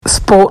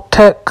Sport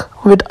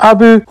Tech with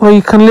Abu, where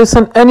you can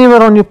listen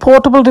anywhere on your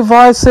portable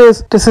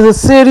devices. This is a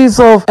series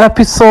of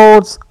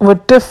episodes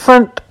with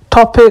different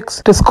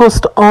topics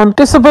discussed on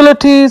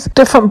disabilities,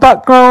 different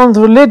backgrounds,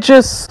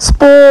 religious,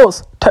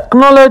 sports,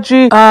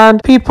 technology,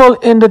 and people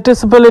in the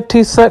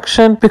disability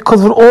section,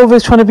 because we're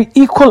always trying to be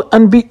equal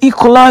and be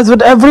equalized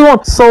with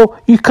everyone. So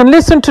you can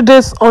listen to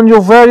this on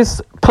your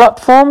various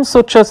platforms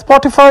such as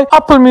Spotify,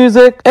 Apple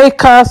Music,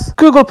 Acast,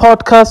 Google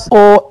Podcasts,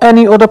 or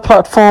any other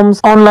platforms,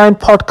 online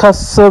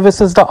podcast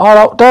services that are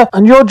out there.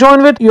 And you're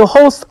joined with your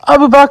host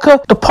Abu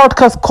Bakr, the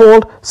podcast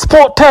called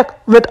Sport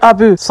Tech with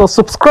Abu. So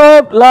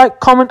subscribe,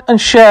 like, comment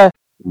and share.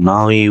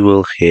 Now you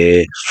will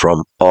hear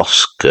from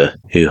Osscar,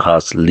 who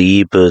has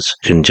Leber's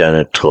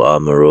congenital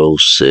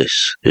amaurosis,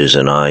 is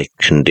an eye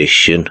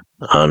condition,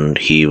 and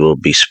he will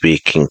be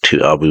speaking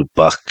to Abu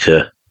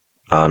Bakr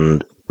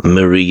and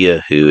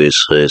Maria, who is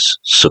his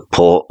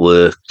support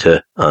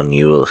worker, and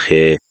you will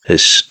hear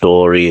his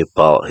story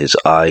about his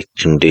eye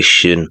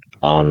condition,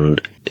 and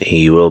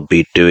he will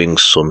be doing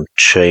some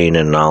train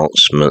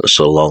announcements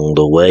along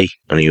the way,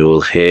 and you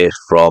will hear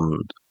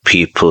from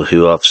people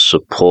who have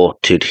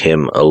supported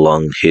him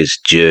along his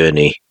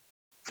journey.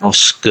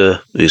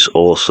 Osscar is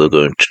also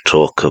going to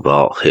talk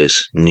about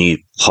his new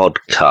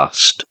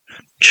podcast,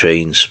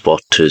 Train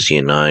Spotters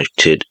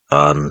United,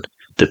 and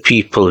the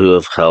people who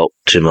have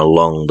helped him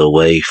along the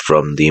way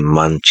from the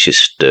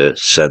Manchester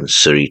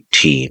Sensory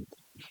team.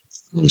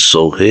 And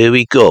so here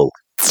we go.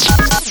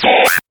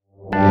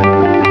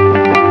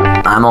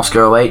 I'm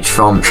Osscar OH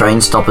from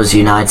Train Stoppers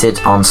United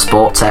on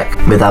Sport Tech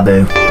with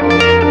Abu.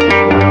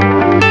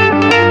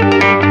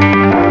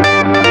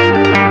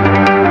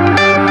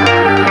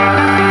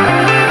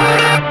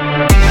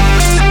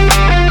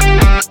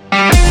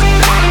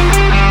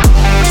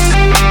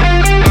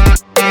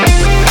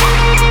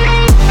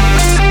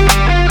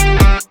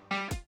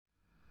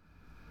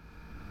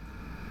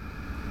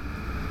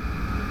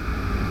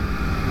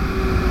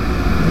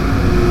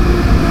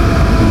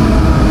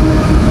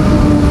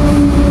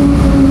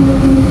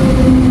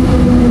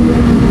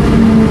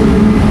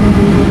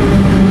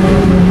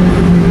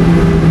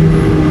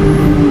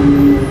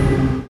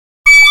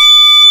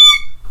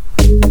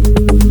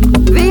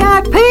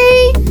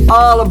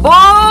 All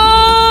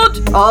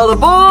aboard! All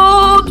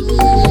aboard!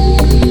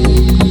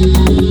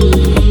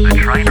 The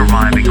train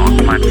arriving on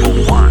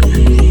platform 1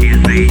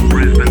 is the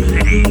Brisbane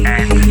City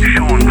and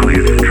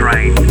Shorncliffe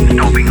train,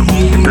 stopping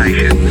all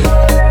stations.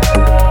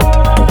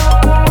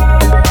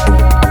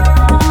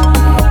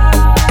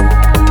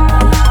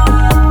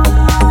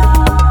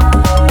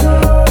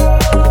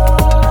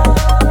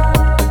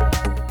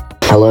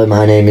 Hello,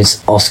 my name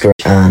is Osscar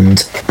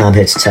and I'm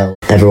here to tell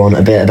everyone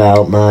a bit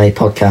about my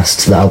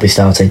podcast that I'll be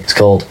starting. It's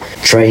called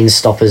Train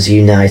Stoppers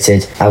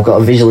United. I've got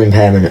a visual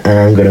impairment and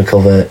I'm going to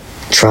cover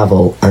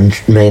travel and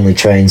mainly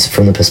trains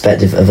from the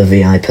perspective of a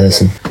VI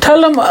person.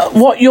 Tell them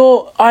what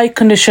your eye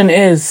condition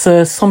is.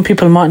 Some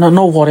people might not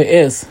know what it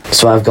is.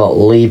 So I've got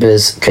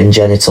Leber's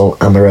congenital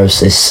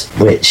amaurosis,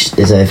 which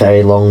is a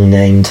very long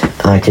named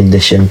eye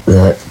condition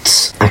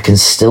that I can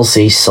still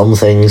see some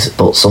things,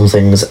 but some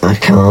things I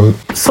can't.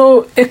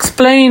 So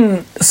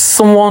explain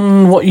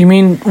someone what you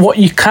mean, what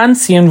you can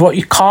see and what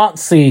you can't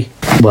see.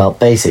 Well,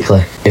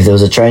 basically, if there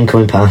was a train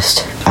coming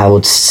past, I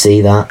would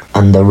see that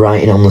and the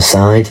writing on the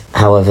side.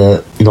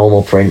 However,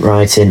 normal print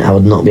writing, I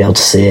would not be able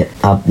to see it.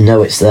 I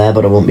know it's there,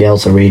 but I won't be able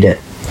to read it.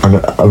 And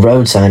a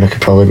road sign, I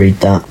could probably read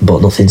that,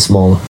 but nothing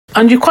smaller.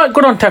 And you're quite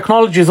good on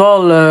technology as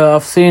well.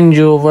 I've seen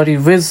you very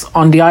whiz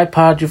on the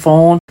iPad, your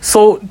phone.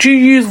 So do you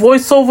use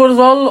voiceover as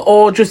well,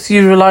 or just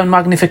you rely on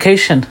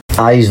magnification?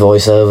 I use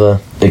voiceover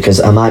because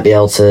I might be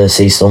able to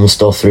see some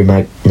stuff through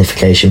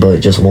magnification, but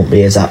it just won't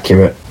be as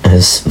accurate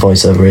as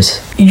voiceover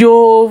is.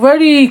 You're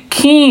very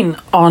keen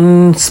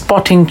on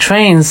spotting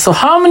trains. So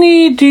how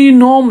many do you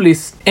normally,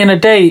 in a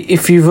day,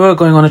 if you were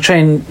going on a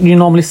train, you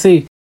normally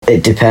see?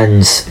 It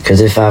depends,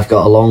 because if I've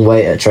got a long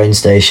wait at a train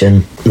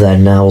station,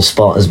 then I'll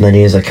spot as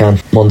many as I can.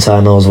 One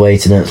time I was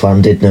waiting at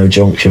Llandudno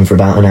Junction for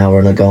about an hour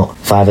and I got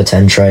 5 or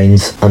 10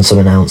 trains and some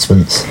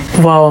announcements.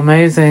 Wow,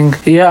 amazing.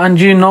 Yeah, and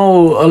you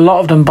know a lot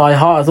of them by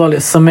heart as well.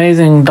 It's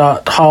amazing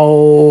that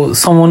how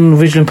someone with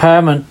visual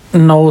impairment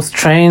knows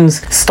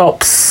trains,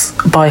 stops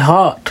by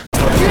heart.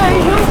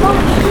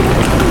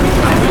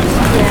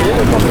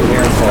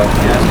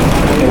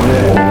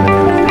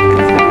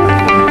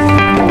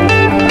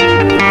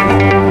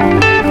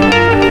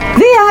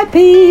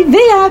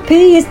 VIP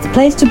is the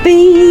place to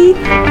be.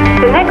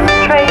 The next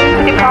train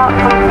to depart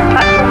from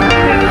platform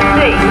 2C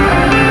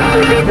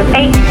will be the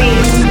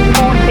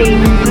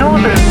 1814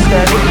 Northern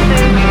service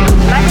to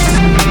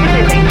Manchester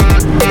Piccadilly.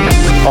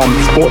 On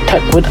Sport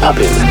Tech with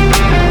Abu.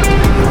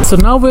 So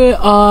now we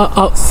are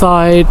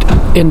outside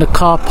in the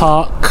car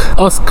park.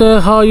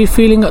 Osscar, how are you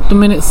feeling at the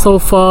minute so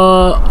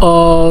far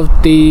of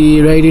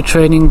the radio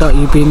training that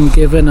you've been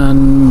given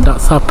and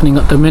that's happening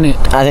at the minute?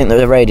 I think that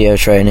the radio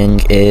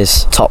training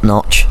is top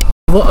notch.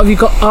 What have you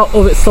got out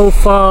of it so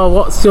far?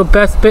 What's your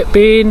best bit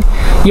been?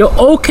 Your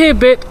okay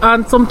bit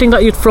and something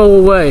that you'd throw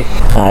away?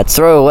 I'd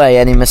throw away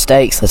any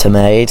mistakes that are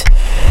made.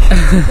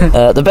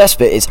 The best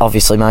bit is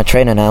obviously my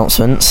train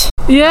announcements.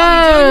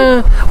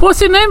 Yeah.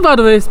 What's your name, by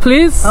the way,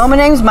 please? Oh, my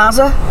name's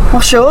Mazza.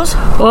 What's yours?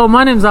 Oh,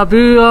 my name's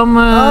Abu.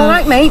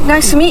 Alright, mate.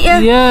 Nice to meet you.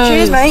 Yeah.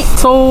 Cheers, mate.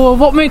 So,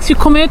 what makes you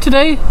come here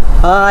today?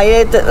 I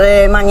heard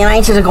that Man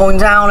United are going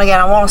down again.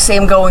 I want to see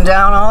them going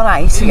down,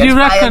 alright. Do you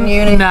reckon?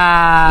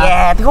 Nah.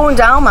 Yeah, they're going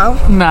down, man.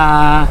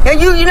 Nah. Are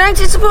you a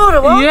United supporter,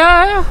 what?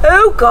 Yeah.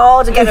 Oh,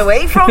 God, get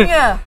away from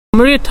you.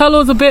 Maria, tell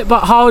us a bit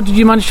about how did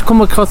you manage to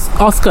come across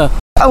Osscar?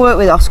 I work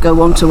with Osscar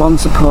one-to-one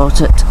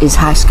support at his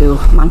high school,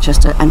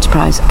 Manchester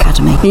Enterprise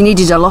Academy. He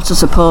needed a lot of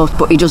support,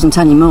 but he doesn't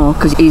anymore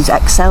because he's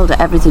excelled at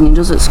everything he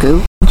does at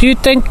school. Do you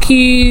think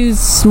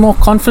he's more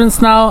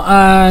confident now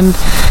and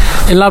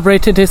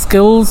elaborated his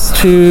skills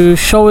to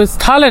show his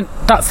talent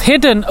that's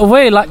hidden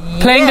away, like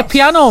playing the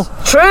piano?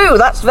 True,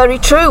 that's very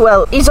true.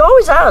 Well, he's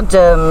always had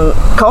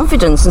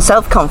confidence and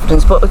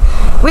self-confidence, but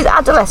with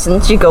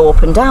adolescence you go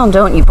up and down,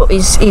 don't you? But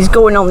he's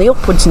going on the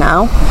upwards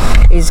now.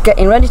 He's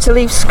getting ready to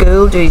leave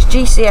school, do his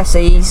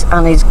GCSEs,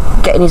 and he's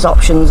getting his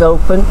options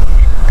open.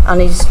 And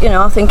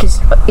I think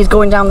he's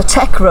going down the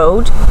tech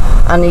road,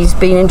 and he's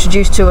been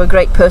introduced to a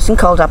great person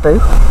called Abu.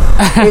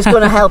 He's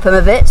going to help him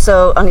a bit,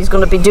 and he's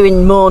going to be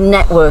doing more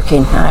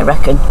networking, I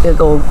reckon. He'll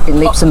go in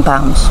leaps and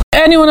bounds.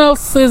 Anyone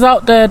else is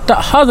out there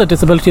that has a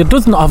disability or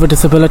does not have a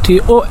disability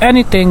or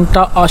anything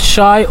that are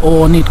shy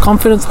or need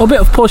confidence or a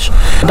bit of push,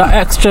 that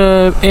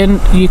extra in,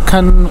 you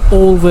can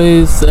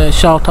always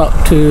shout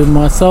out to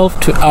myself,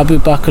 to Abu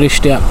Bakr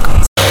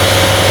Ishtiaq.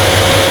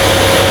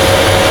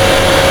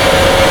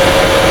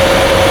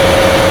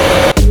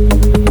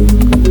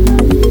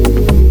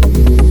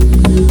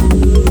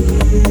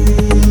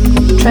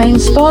 Train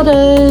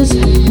spotters.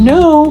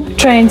 No,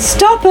 train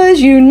stoppers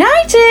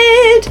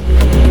united.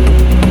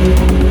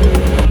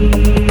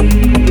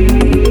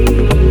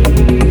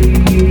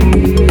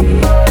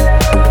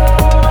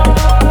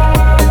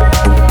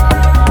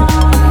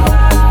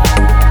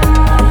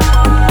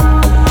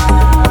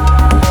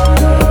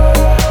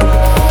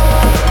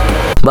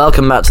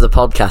 Welcome back to the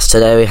podcast.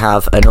 Today we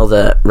have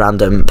another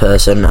random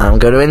person. I'm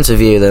going to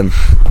interview them.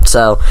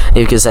 So,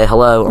 you can say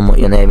hello and what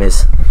your name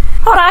is.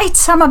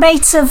 Alright, I'm a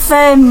mate of,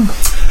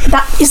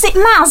 is it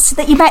Maz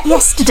that you met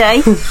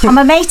yesterday? I'm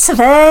a mate of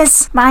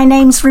hers. My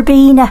name's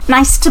Rabina.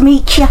 Nice to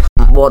meet you.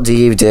 What do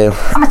you do?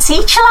 I'm a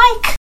teacher,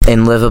 like.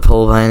 In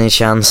Liverpool, by any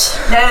chance?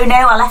 No,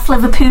 I left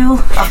Liverpool.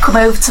 I've come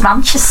over to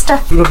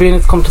Manchester.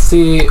 Rabina's come to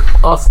see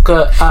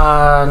Osscar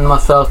and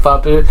myself,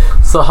 Abu.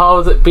 So how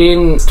has it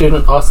been,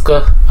 student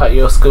Osscar, at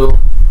your school?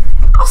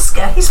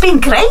 Osscar, he's been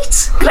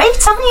great.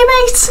 Great, haven't you,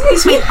 mate?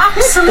 He's been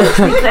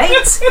absolutely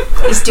great.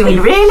 He's doing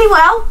really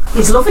well.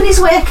 He's loving his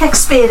work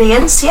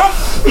experience, yeah.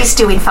 He's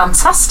doing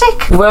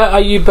fantastic. Where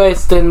are you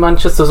based in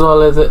Manchester as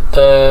well? Is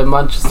it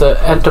Manchester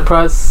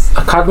Enterprise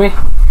Academy?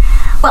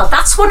 Well,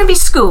 that's one of my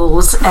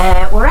schools.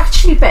 We're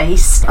actually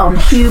based on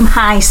Hume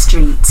High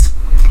Street.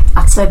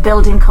 That's a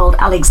building called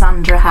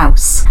Alexandra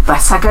House.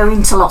 But I go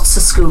into lots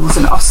of schools,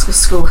 and Osscar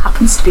School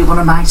happens to be one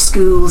of my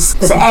schools.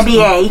 The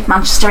MEA,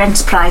 Manchester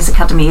Enterprise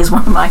Academy, is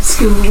one of my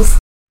schools.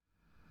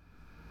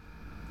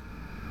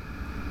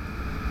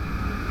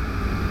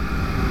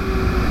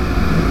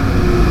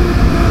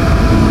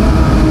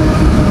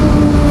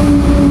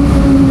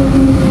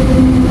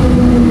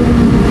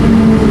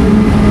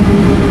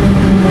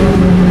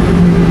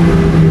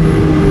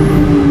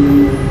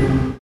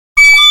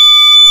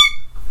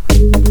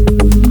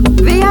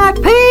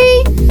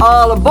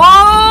 All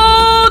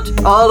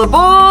aboard! All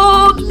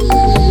aboard!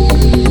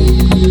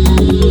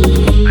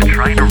 The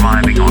train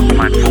arriving on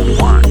platform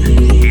 1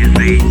 is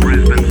the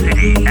Brisbane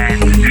City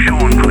and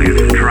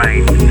Shorncliffe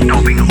train,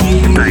 stopping all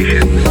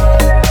stations.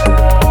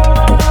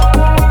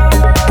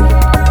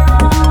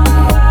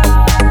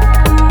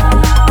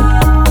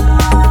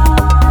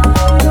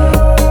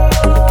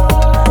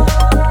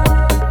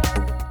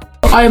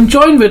 I am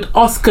joined with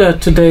Osscar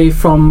today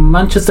from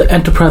Manchester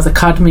Enterprise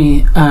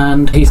Academy,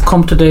 and he's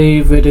come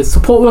today with his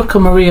support worker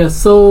Maria.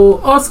 So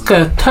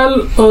Osscar,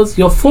 tell us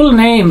your full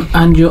name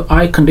and your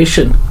eye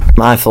condition.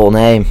 My full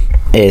name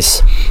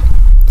is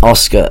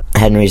Osscar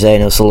Henry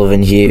Zane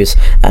O'Sullivan Hughes,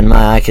 and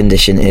my eye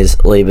condition is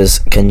Leber's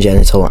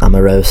congenital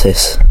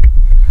amaurosis.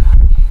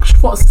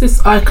 What's this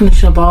eye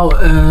condition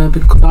about?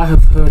 Because I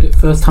have heard it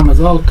first time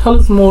as well. Tell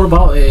us more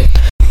about it.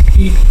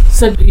 You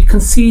said you can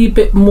see a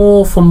bit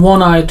more from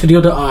one eye to the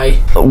other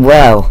eye.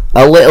 Well,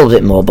 a little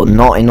bit more, but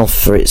not enough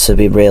for it to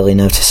be really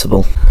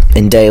noticeable.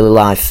 In daily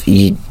life,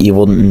 you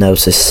wouldn't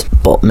notice,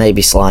 but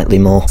maybe slightly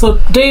more. So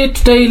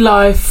day-to-day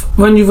life,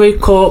 when you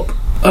wake up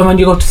and when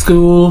you go to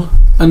school,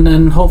 and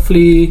then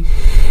hopefully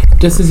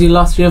this is your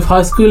last year of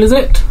high school, is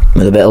it?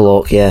 With a bit of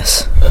luck,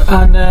 yes.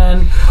 And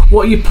then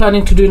what are you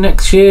planning to do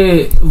next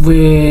year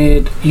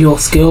with your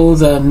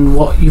skills and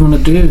what you want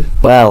to do?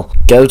 Well,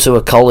 go to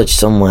a college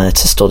somewhere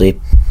to study.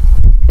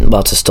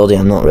 Well, to study,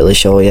 I'm not really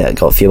sure yet.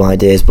 Got a few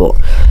ideas, but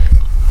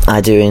I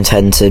do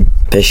intend to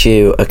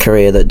pursue a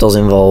career that does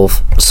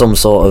involve some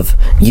sort of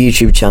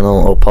YouTube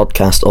channel or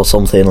podcast or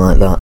something like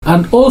that.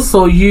 And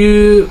also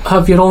you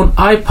have your own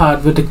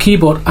iPad with a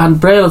keyboard and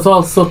Braille as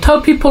well. So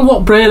tell people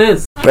what Braille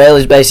is. Braille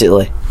is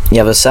basically, you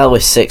have a cell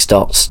with 6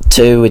 dots,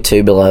 2 with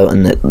 2 below,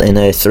 and in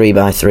a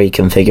 3x3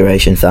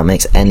 configuration, if that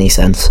makes any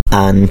sense.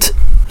 And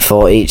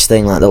for each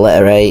thing, like the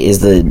letter A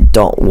is the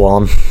dot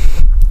 1,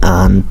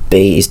 and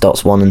B is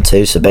dots 1 and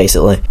 2, so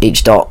basically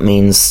each dot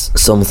means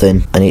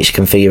something and each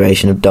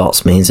configuration of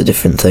dots means a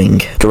different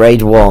thing.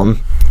 Grade 1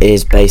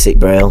 is basic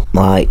Braille,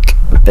 like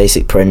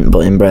basic print but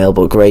in Braille,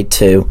 but grade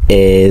 2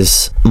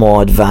 is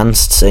more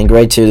advanced. So in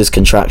grade 2 there's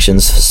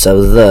contractions,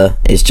 so the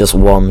is just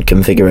one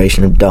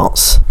configuration of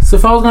dots. So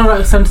if I was going to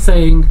write a sentence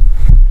saying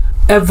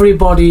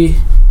everybody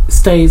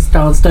stays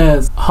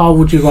downstairs, how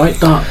would you write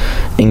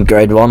that? In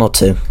grade 1 or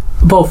 2?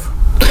 Both.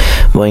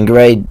 Well, in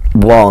grade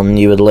 1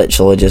 you would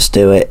literally just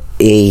do it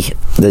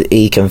the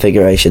E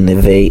configuration, the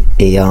V,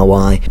 E, R,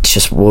 Y,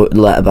 just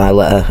letter by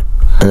letter,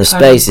 and the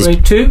space is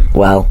grade 2?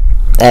 Well,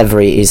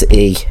 every is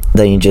E,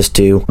 then you just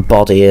do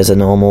body as a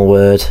normal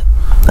word,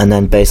 and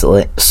then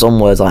basically some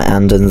words like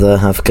and the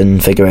have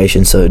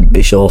configuration, so it'd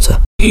be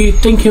shorter. You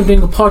think you're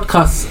doing a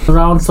podcast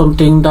around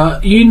something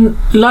that you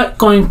like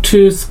going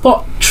to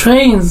spot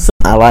trains?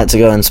 I like to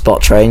go and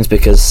spot trains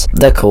because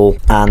they're cool,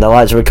 and I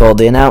like to record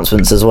the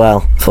announcements as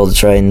well for the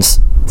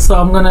trains. So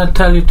I'm going to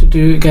tell you to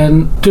do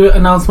an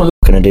announcement.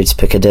 What can I do to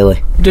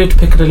Piccadilly? Do it to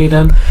Piccadilly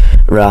then.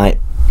 Right,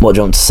 what do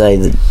you want to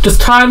say? Just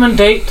time and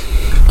date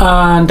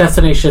and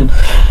destination.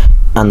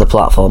 And the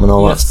platform and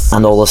all that,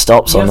 and all the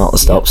stops, or not the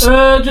stops?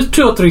 Just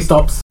 2 or 3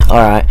 stops.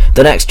 Alright,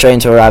 the next train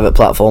to arrive at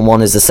platform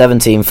 1 is the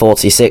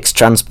 1746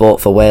 Transport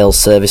for Wales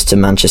service to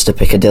Manchester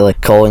Piccadilly,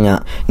 calling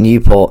at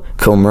Newport,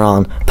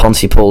 Cwmran,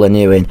 Pontypool and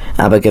Ewing,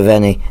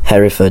 Abergavenny,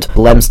 Hereford,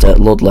 Leicester,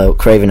 Ludlow,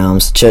 Craven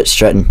Arms, Church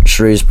Stretton,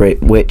 Shrewsbury,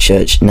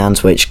 Whitchurch,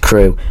 Nantwich,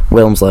 Crewe,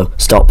 Wilmslow,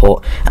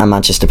 Stockport and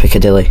Manchester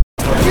Piccadilly.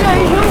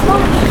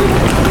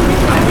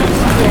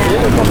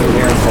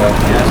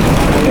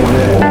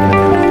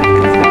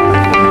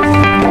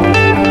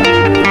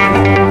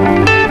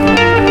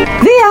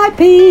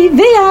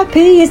 VIP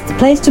is the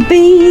place to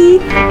be.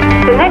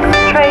 The next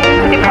train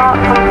to depart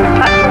from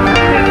platform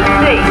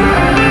 2C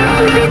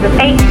will be the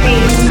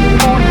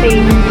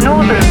 1814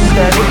 Northern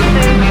service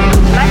to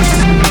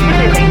Manchester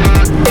Piccadilly.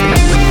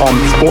 On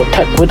Sport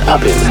Tech with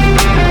Abu.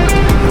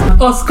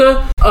 Oscar,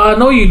 I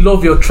know you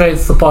love your train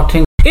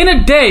spotting. In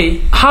a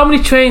day, how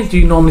many trains do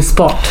you normally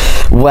spot?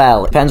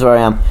 Well, it depends where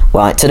I am.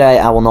 Like, today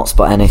I will not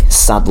spot any,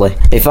 sadly.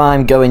 If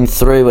I'm going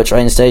through a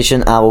train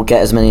station, I will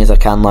get as many as I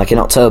can. Like in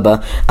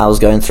October, I was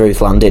going through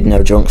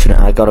Llandudno Junction,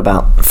 I got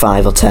about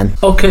 5 or 10.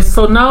 Okay,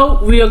 so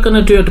now we are going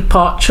to do a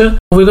departure.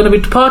 We're going to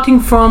be departing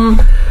from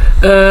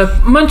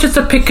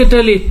Manchester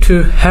Piccadilly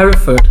to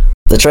Hereford.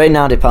 The train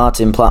now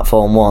departing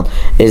platform 1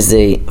 is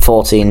the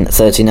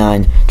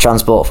 1439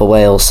 Transport for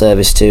Wales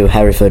service to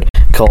Hereford,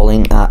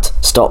 calling at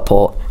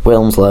Stockport,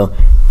 Wilmslow,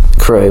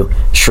 Crewe,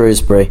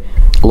 Shrewsbury,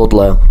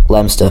 Ludlow,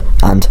 Leicester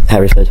and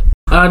Hereford.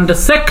 And the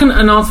second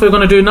announcement we're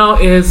going to do now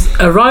is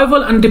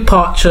arrival and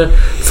departure.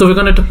 So we're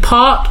going to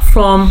depart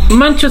from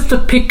Manchester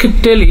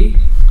Piccadilly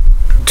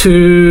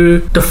to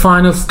the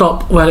final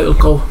stop where it will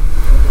go.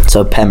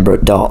 So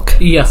Pembroke Dock.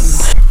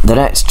 Yes. The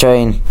next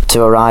train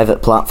to arrive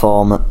at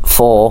platform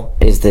 4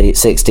 is the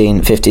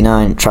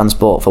 1659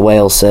 Transport for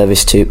Wales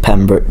service to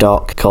Pembroke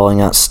Dock, calling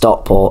at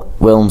Stockport,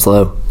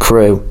 Wilmslow,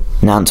 Crewe,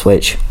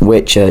 Nantwich,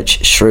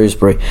 Whitchurch,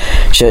 Shrewsbury,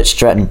 Church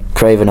Stretton,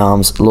 Craven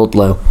Arms,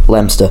 Ludlow,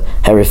 Leicester,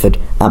 Hereford,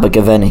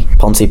 Abergavenny,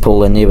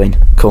 Pontypool and Ewing,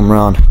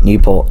 Cwmran,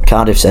 Newport,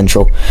 Cardiff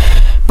Central,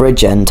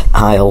 Bridgend,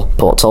 Hyle,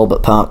 Port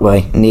Talbot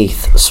Parkway,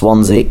 Neath,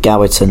 Swansea,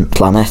 Gowerton,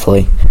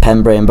 Llanelli,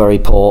 Pembrey and Bury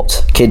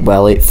Port,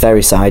 Kidwelly,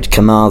 Ferryside,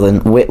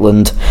 Carmarthen,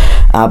 Whitland,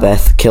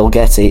 Abeth,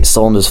 Kilgetty,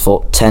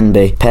 Saundersfoot,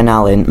 Tenby,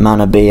 Penallyn,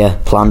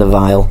 Manorbier,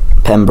 Llandervile,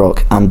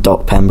 Pembroke and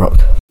Dock Pembroke.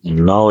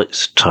 Now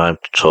it's time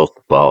to talk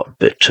about a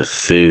bit of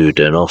food,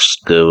 and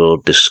Oscar will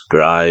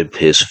describe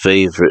his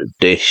favourite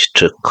dish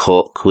to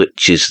cook,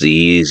 which is the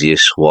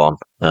easiest one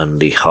and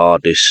the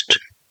hardest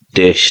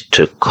dish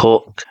to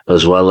cook,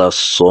 as well as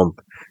some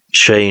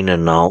train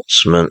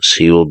announcements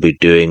he will be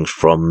doing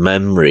from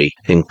memory,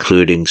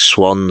 including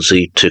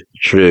Swansea to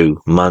Crewe,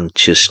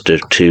 Manchester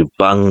to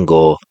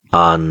Bangor,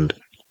 and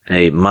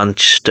a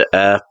Manchester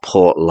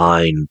Airport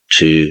line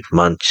to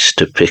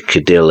Manchester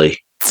Piccadilly.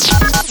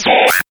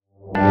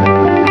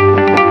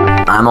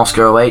 I'm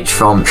Oscar OH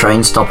from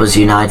Train Stoppers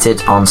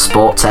United on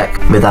Sport Tech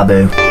with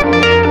Abu.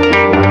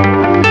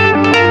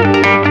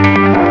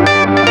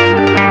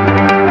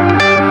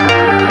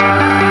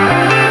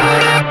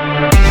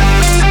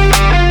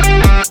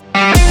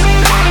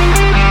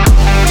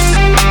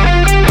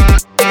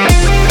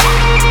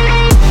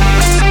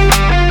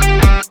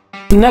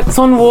 Next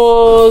one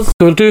was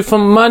we'll do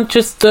from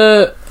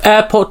Manchester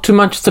Airport to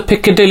Manchester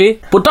Piccadilly,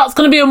 but that's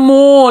going to be a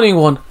morning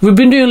one. We've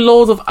been doing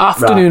loads of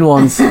afternoon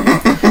ones.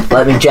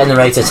 Let me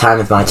generate a time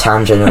with my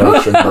time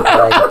generation. The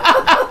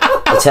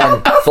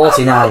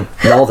 10:49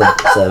 Northern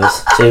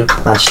service to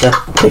Manchester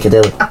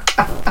Piccadilly.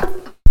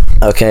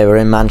 Okay, we're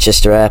in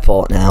Manchester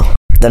Airport now.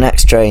 The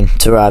next train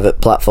to arrive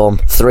at platform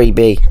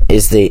 3B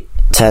is the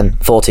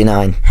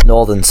 10:49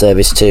 Northern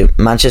service to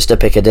Manchester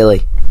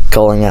Piccadilly,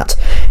 calling at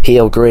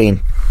Heel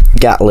Green,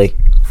 Gatley,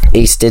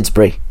 East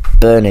Didsbury,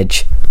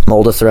 Burnage,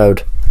 Moldith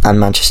Road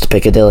and Manchester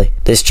Piccadilly.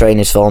 This train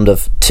is formed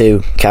of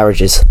 2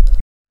 carriages.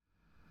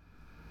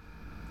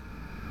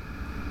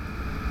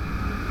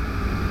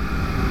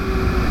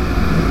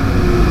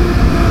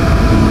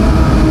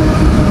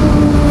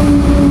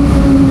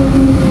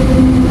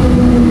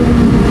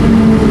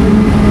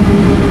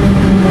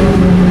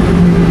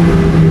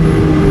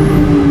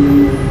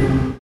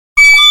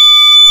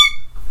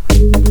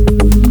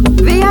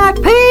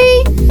 VIP,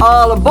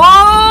 all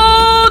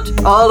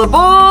aboard! All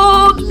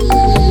aboard!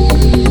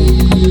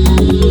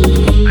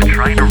 The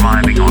train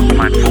arriving on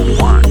platform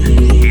 1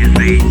 is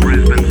the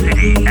Brisbane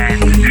City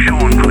and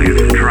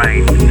Shorncliffe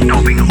train,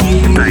 stopping all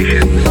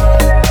stations.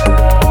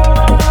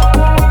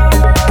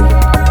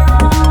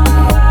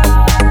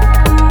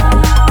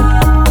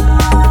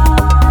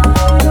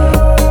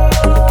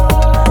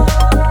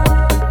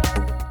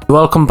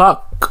 Welcome back.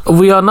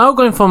 We are now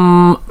going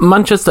from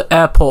Manchester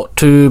Airport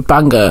to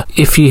Bangor.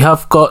 If you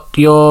have got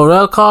your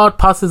rail card,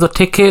 passes or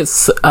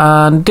tickets,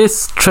 and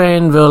this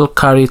train will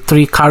carry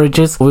 3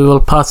 carriages, we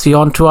will pass you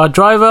on to our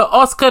driver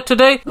Osscar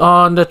today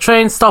on the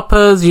Train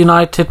Stoppers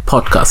United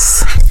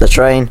podcast. The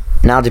train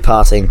now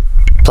departing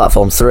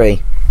platform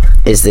 3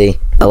 is the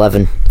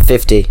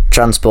 11:50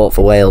 Transport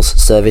for Wales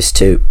service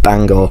to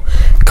Bangor,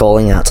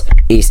 calling at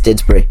East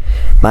Didsbury,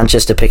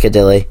 Manchester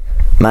Piccadilly,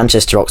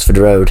 Manchester Oxford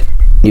Road,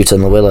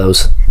 Newton Le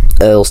Willows,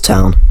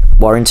 Earlstown,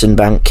 Warrington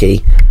Bank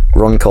Quay,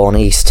 Runcorn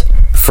East,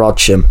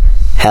 Frodsham,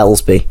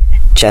 Helsby,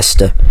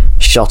 Chester,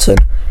 Shotton,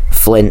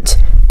 Flint,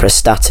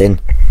 Prestatyn,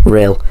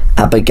 Rhyl,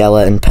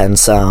 Abergele and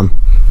Pensarn,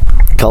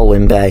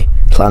 Colwyn Bay,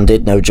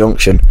 Llandudno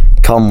Junction,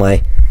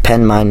 Conway,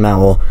 Penmaen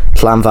Mawr,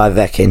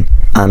 Llanfairfecyn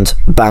and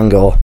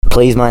Bangor.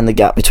 Please mind the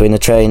gap between the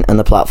train and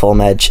the platform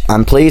edge,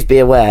 and please be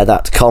aware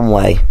that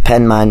Conway,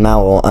 Penmaen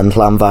Mawr and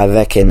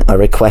Llanfairfecyn are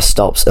request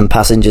stops, and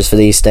passengers for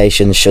these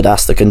stations should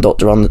ask the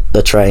conductor on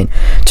the train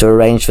to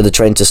arrange for the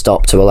train to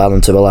stop to allow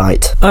them to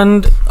alight.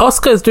 And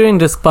Osscar is doing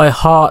this by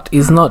heart.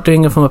 He's not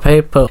doing it from a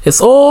paper.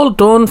 It's all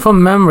done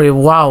from memory.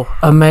 Wow,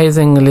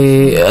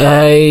 amazingly.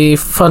 A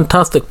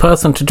fantastic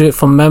person to do it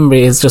from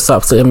memory is just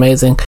absolutely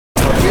amazing.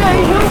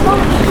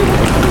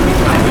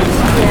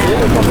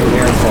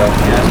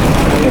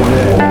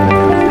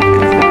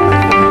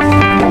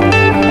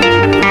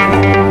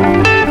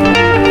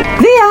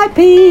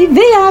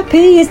 VIP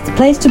is the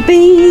place to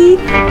be.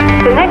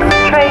 The next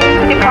train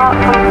to depart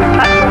from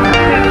platform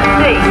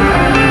 2C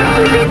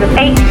will be the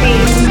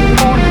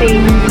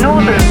 18:14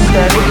 Northern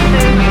service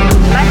to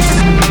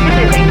Manchester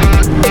Piccadilly.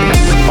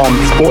 On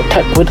Sport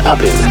Tech with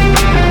Abu.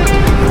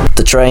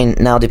 The train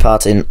now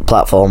departing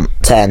platform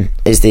 10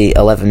 is the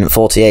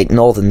 11:48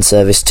 Northern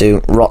service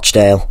to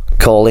Rochdale,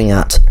 calling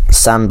at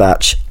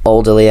Sandbach,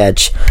 Alderley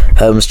Edge,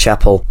 Holmes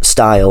Chapel,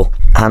 Stile,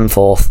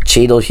 Hanforth,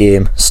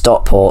 Cheadlehume,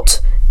 Stockport,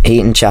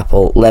 Heaton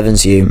Chapel,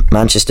 Levenshume,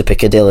 Manchester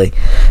Piccadilly,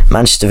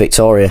 Manchester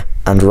Victoria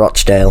and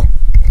Rochdale.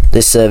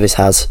 This service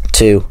has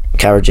 2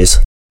 carriages.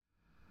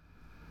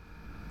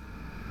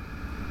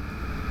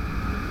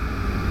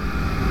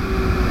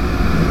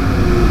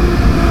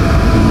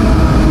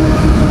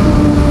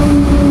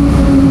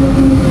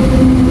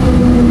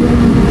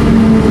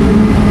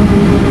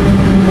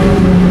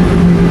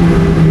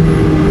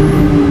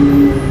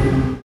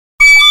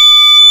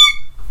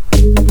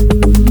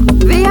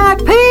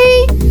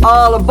 VIP,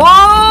 all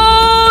aboard!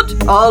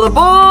 All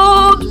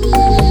aboard!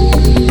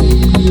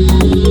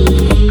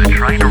 The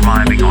train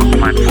arriving on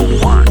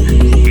platform 1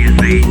 is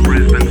the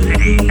Brisbane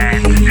City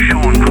and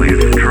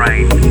Shorncliffe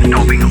train,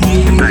 stopping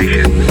all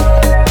stations.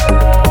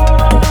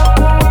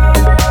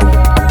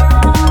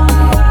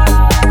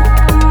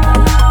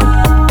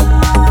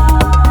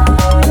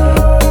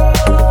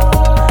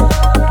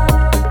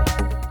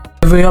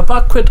 We are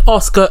back with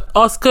Osscar.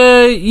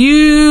 Osscar,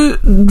 you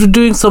were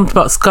doing something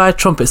about sky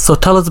trumpets, so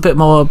tell us a bit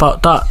more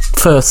about that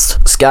first.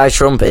 Sky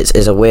trumpets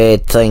is a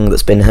weird thing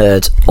that's been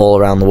heard all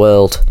around the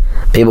world.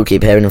 People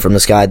keep hearing them from the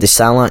sky. They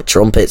sound like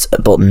trumpets,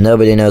 but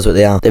nobody knows what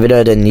they are. They've been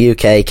heard in the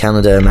UK,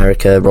 Canada,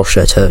 America,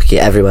 Russia, Turkey,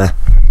 everywhere.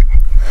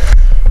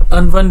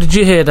 And when did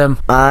you hear them?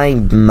 I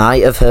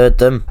might have heard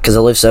them, because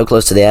I live so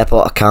close to the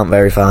airport, I can't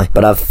verify.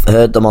 But I've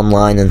heard them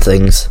online and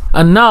things.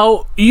 And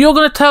now, you're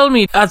going to tell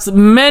me as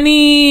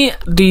many,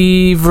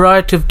 the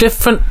variety of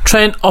different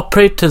train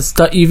operators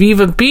that you've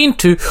either been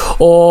to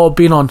or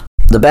been on.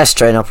 The best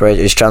train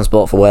operator is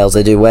Transport for Wales.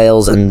 They do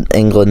Wales and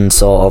England,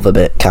 sort of, a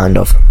bit, kind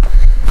of.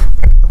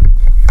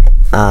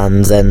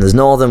 And then there's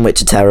Northern,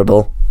 which are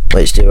terrible,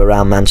 which do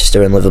around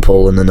Manchester and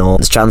Liverpool in the north.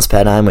 There's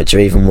Transpennine, which are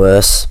even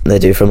worse. They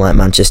do from like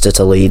Manchester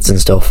to Leeds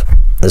and stuff.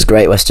 There's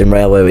Great Western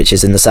Railway, which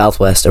is in the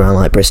southwest around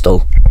like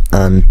Bristol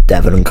and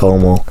Devon and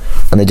Cornwall,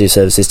 and they do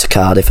services to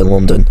Cardiff and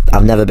London.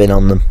 I've never been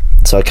on them,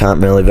 so I can't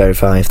really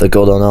verify if they're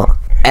good or not.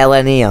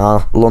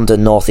 LNER,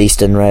 London North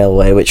Eastern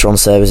Railway, which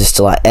runs services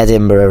to like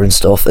Edinburgh and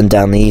stuff, and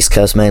down the East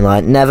Coast Main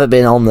Line. Never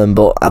been on them,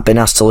 but I've been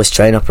asked to list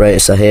train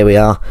operators, so here we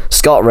are.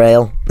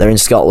 ScotRail, they're in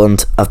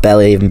Scotland. I've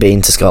barely even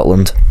been to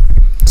Scotland,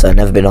 so I've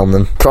never been on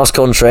them. Cross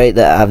Country,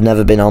 that I've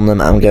never been on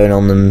them. I'm going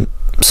on them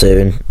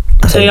soon.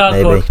 They are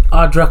good.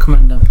 I'd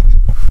recommend them.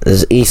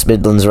 There's East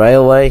Midlands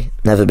Railway,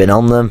 never been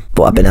on them,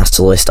 but I've been asked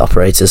to list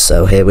operators,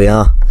 so here we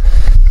are.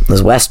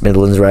 There's West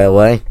Midlands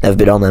Railway, never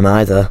been on them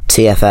either.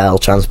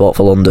 TfL, Transport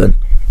for London,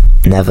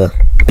 never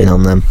been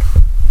on them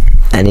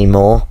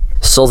anymore.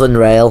 Southern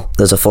Rail,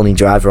 there's a funny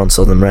driver on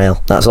Southern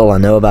Rail. That's all I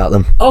know about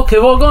them. Okay,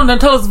 well, go on then.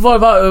 Tell us more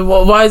about it.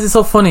 Why is it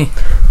so funny?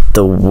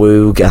 The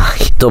Woo guy.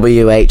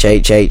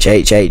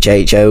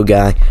 WHHHHHHO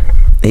guy.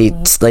 He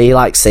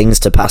like sings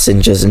to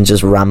passengers and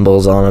just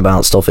rambles on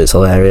about stuff. It's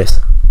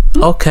hilarious.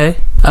 Okay.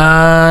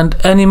 And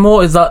any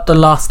more? Is that the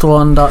last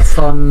one that's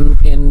on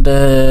in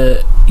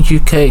the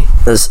UK?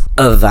 There's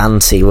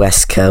Avanti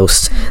West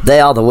Coast. They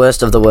are the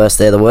worst of the worst.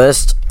 They're the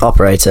worst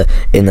operator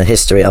in the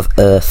history of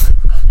Earth.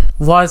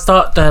 Why is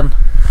that then?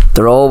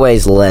 They're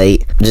always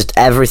late. Just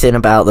everything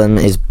about them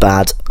is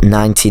bad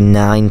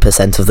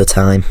 99% of the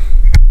time.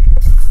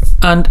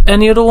 And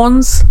any other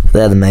ones?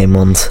 They're the main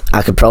ones.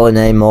 I could probably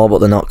name more, but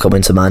they're not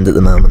coming to mind at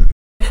the moment.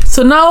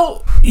 So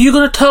now you're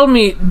going to tell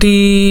me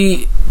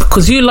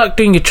because you like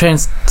doing your train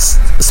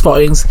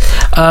spottings,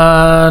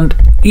 and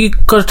you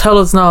got to tell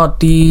us now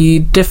the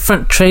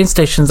different train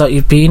stations that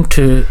you've been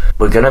to.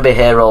 We're going to be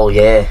here all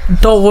year.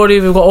 Don't worry,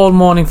 we've got all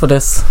morning for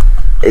this.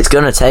 It's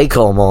going to take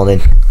all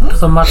morning.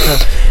 Doesn't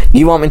matter.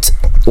 You want me to...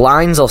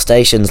 Lines or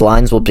stations?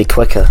 Lines would be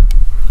quicker.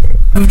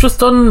 We've just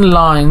done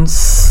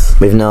lines.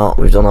 We've not.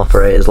 We've done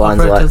operators.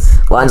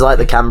 Lines like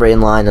the Cambrian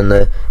line and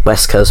the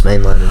West Coast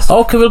Main Line.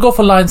 Okay, we'll go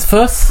for lines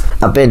first.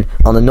 I've been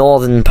on the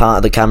northern part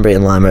of the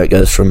Cambrian line where it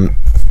goes from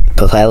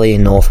Pwllheli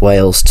in North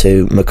Wales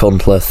to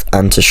Machynlleth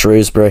and to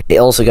Shrewsbury. It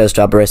also goes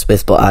to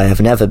Aberystwyth, but I have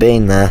never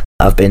been there.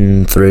 I've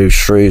been through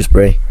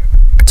Shrewsbury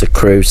to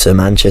Crewe to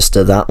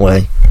Manchester that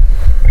way,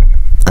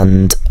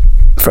 and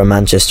from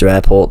Manchester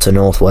Airport to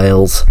North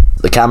Wales.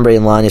 The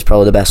Cambrian line is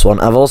probably the best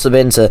one. I've also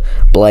been to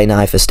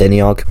Blaenau for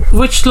Stiniog.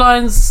 Which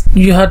lines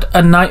you had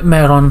a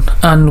nightmare on,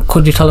 and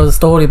could you tell us a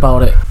story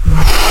about it?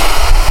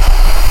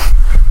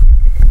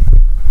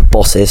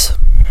 Buses.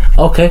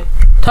 Okay.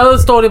 Tell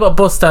us a story about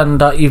bus then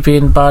that you've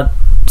been bad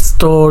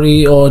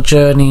story or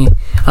journey,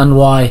 and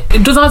why.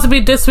 It doesn't have to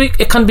be this week,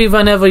 it can be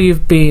whenever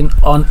you've been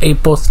on a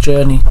bus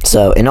journey.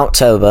 So in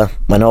October,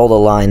 when all the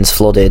lines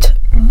flooded,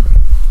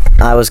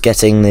 I was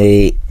getting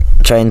the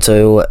train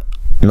to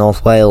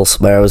North Wales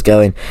where I was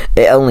going.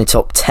 It only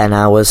took 10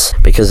 hours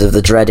because of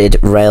the dreaded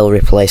rail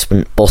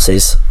replacement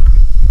buses.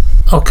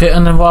 Okay,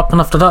 and then what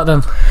happened after that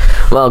then?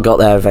 Well, got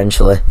there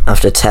eventually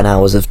after 10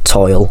 hours of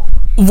toil.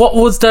 What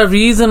was the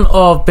reason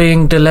of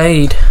being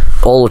delayed?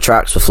 All the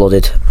tracks were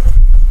flooded.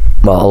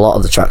 Well, a lot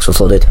of the tracks were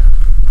flooded.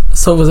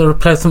 So it was a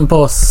replacement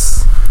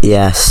bus?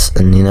 Yes,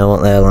 and you know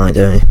what they're like,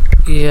 don't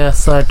you?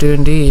 Yes, I do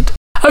indeed.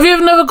 Have you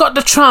ever never got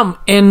the tram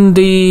in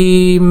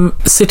the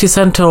city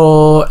centre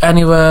or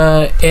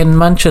anywhere in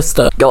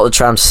Manchester? Got the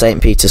tram to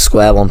St Peter's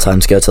Square one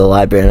time to go to the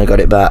library and I got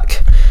it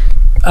back.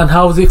 And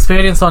how was the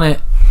experience on it?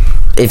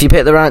 If you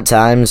pick the right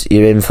times,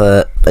 you're in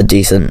for a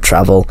decent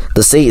travel.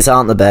 The seats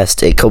aren't the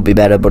best, it could be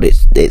better, but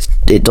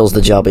it does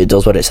the job, it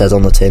does what it says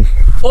on the tin.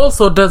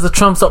 Also, there's a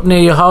tram stop near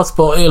your house,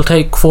 but it'll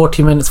take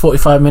 40 minutes,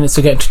 45 minutes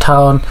to get into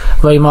town,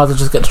 where you might as well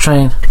just get the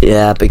train.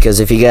 Yeah, because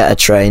if you get a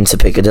train to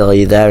Piccadilly,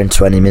 you're there in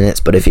 20 minutes,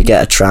 but if you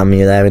get a tram,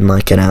 you're there in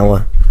like an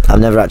hour.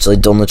 I've never actually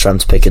done the tram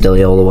to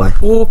Piccadilly all the way.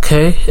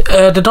 Okay,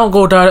 they don't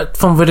go direct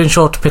from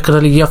Wythenshawe to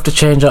Piccadilly, you have to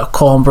change at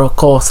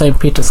Cornbrook or St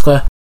Peter's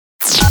Square.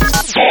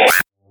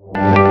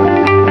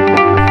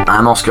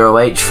 I'm Osscar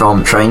OH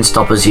from Train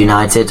Stoppers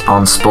United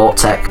on Sport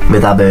Tech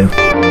with Abu.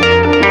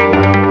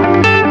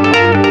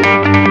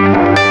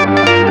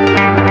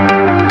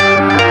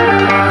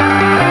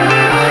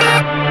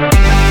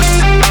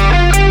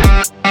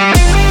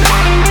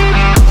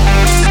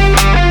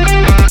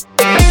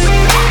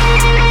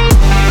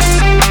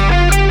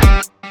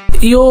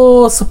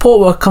 Your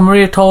support worker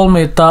Maria told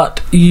me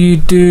that you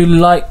do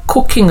like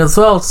cooking as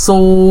well.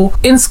 So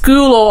in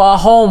school or at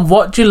home,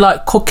 what do you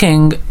like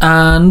cooking,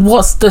 and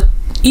what's the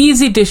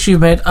easy dish you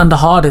made and the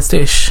hardest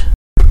dish?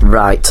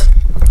 Right,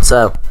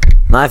 so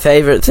my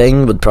favourite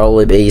thing would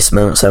probably be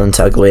smoked salmon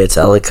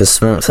tagliatelle, because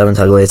smoked salmon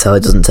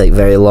tagliatelle doesn't take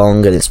very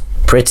long and it's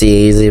pretty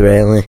easy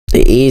really.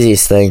 The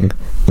easiest thing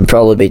would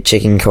probably be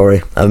chicken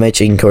curry. I've made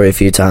chicken curry a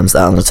few times,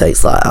 that only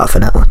takes like half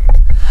an hour.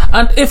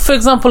 And if, for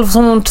example, if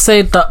someone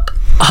said that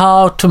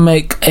how to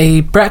make a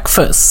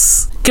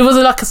breakfast, give us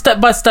like a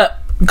step-by-step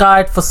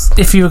guide for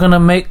if you're going to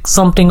make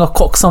something or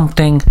cook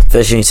something.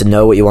 First you need to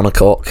know what you want to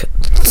cook.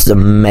 It's the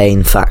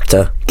main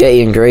factor. Get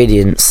your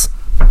ingredients,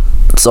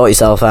 sort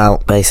yourself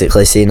out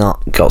basically, so you're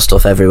not got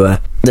stuff everywhere.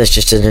 There's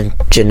just a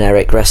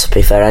generic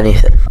recipe for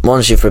anything.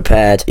 Once you've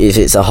prepared, if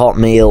it's a hot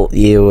meal,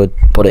 you would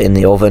put it in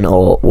the oven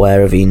or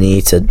wherever you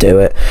need to do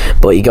it,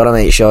 but you got to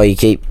make sure you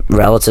keep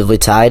relatively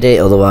tidy,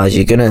 otherwise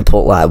you're going to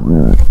put like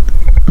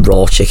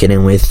raw chicken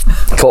in with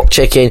cooked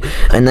chicken,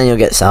 and then you'll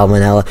get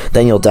salmonella,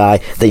 then you'll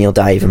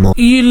die even more.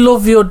 You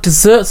love your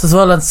desserts as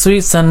well, and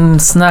sweets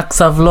and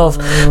snacks I've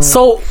loved.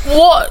 So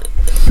what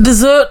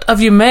dessert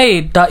have you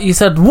made that you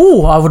said,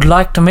 woo, I would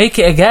like to make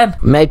it again?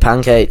 Made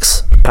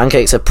pancakes.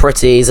 Pancakes are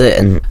pretty easy.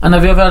 And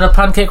have you ever had a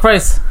pancake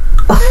race?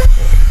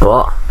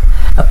 What?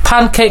 A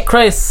pancake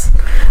race.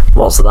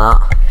 What's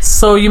that?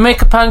 So you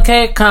make a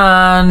pancake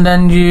and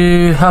then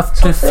you have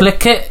to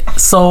flick it,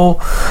 so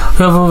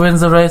whoever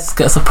wins the race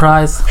gets a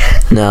prize.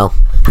 No,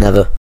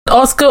 never.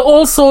 Osscar,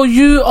 also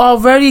you are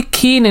very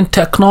keen in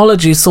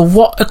technology, so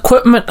what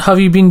equipment have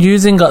you been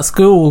using at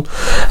school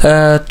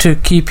to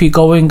keep you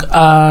going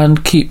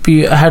and keep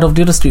you ahead of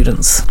the other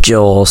students?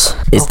 Jaws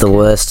is the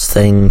worst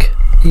thing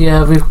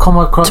Yeah, we've come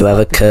across to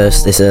ever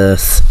curse this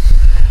earth.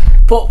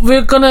 But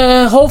we're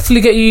gonna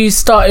hopefully get you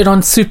started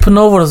on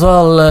Supernova as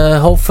well.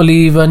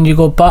 Hopefully when you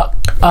go back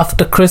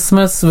after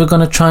Christmas, we're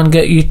gonna try and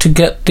get you to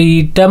get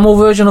the demo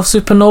version of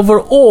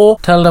Supernova, or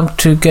tell them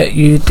to get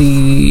you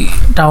the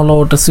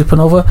download the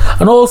Supernova.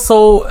 And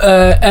also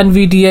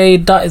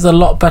NVDA, that is a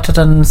lot better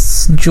than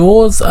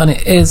Jaws, and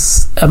it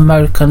is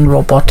American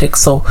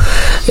robotics, so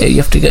you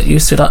have to get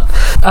used to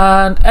that.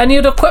 And any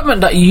other equipment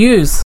that you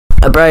use?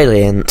 A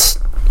Brilliant,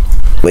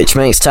 which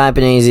makes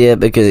typing easier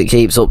because it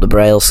keeps up the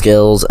braille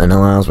skills and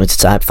allows me to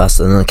type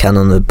faster than I can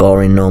on the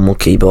boring normal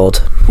keyboard.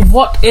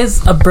 What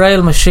is a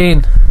braille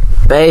machine?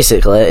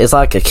 Basically, it's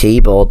like a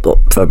keyboard but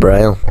for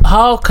braille.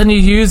 How can you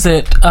use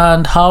it,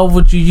 and how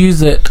would you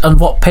use it, and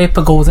what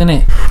paper goes in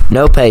it?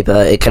 No paper,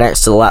 it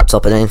connects to the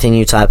laptop, and anything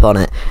you type on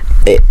it,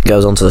 it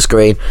goes onto the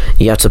screen.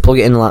 You have to plug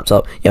it in the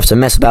laptop, you have to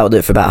mess about with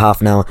it for about half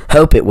an hour,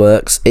 hope it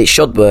works. It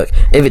should work.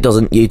 If it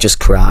doesn't, you just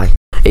cry.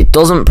 It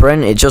doesn't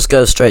print, it just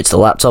goes straight to the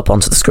laptop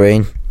onto the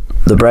screen.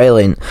 The Braille,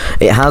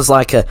 it has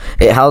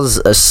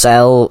a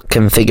cell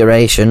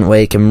configuration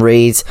where you can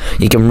read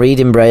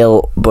in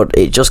Braille, but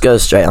it just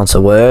goes straight onto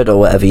Word or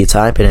whatever you're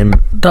typing in.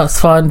 That's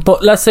fine,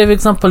 but let's say for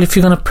example, if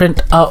you're going to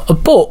print out a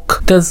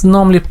book, there's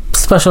normally a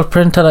special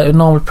printer that it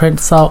normally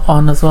prints out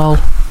on as well.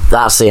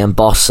 That's the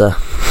embosser.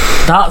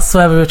 That's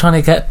where we were trying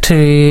to get to,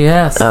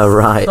 yes. Oh,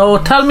 right. So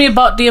tell me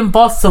about the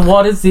embosser.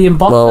 What is the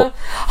embosser? Well,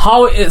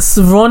 how it's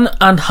run,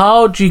 and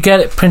how do you get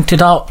it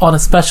printed out on a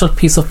special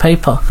piece of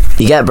paper?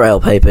 You get Braille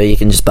paper, you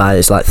can just buy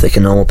this like thicker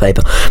normal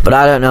paper. But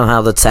I don't know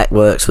how the tech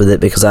works with it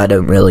because I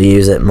don't really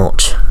use it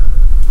much.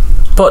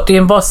 But the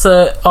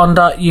embosser, on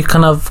that you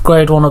can have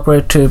grade 1 or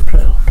grade 2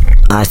 Braille.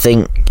 I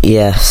think,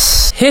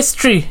 yes.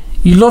 History.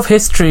 You love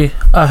history,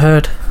 I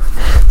heard.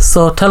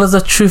 So tell us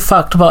a true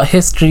fact about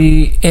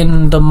history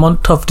in the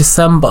month of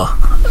December.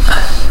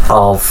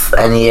 Of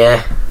any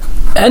year?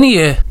 Any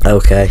year.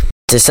 Okay.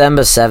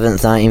 December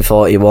 7th,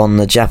 1941,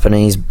 the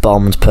Japanese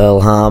bombed Pearl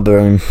Harbor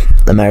and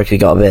America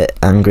got a bit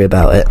angry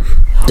about it.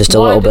 Just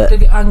a little bit. Why did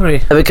they get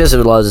angry? Because there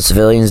were loads of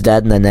civilians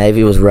dead and their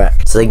navy was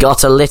wrecked. So they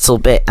got a little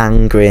bit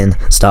angry and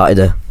started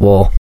a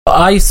war.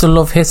 I used to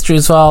love history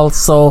as well,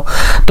 so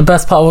the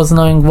best part was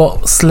knowing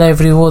what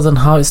slavery was and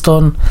how it's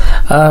done,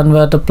 and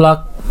where the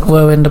black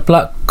were in the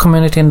black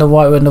community and the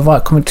white were in the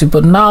white community.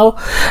 But now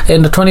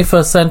in the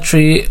 21st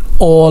century,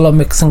 all are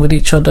mixing with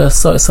each other,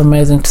 so it's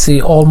amazing to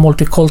see all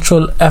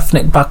multicultural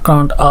ethnic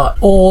background are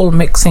all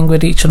mixing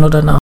with each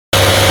another now.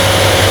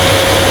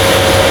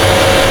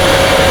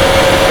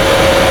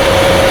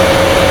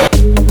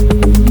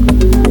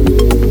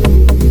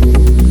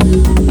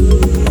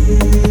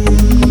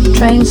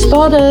 Train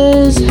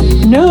spotters,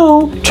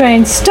 no,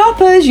 train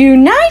stoppers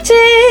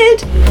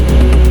united!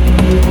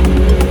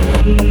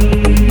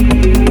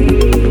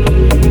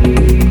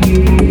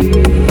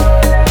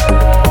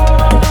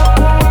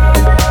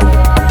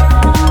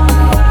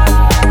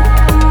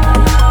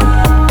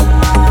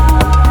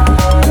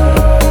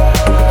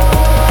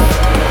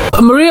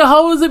 Maria,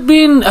 how has it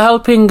been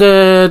helping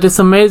this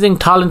amazing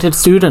talented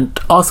student,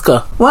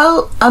 Osscar?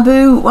 Well,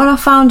 Abu, when I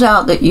found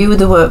out that you were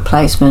the work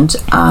placement,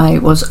 I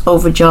was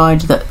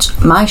overjoyed that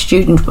my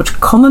student would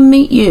come and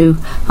meet you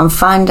and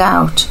find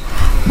out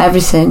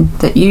everything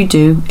that you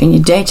do in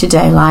your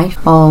day-to-day life,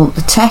 all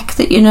the tech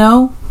that you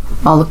know,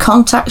 all the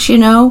contacts you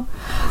know,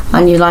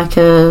 and you're like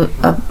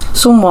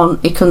someone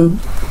he can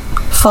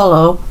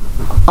follow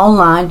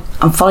online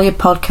and follow your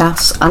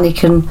podcasts, and he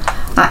can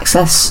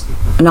access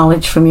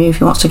knowledge from you if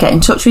he wants to get in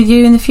touch with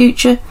you in the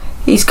future.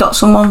 He's got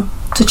someone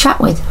to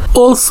chat with.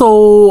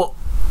 Also,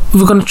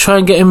 we're going to try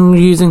and get him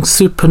using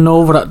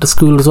Supernova at the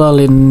school as well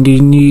in the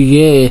new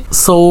year.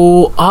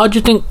 So how do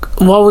you think,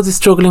 why was he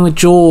struggling with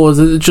Jaws?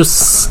 Is it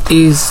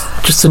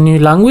just a new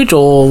language,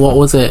 or what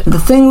was it? The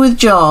thing with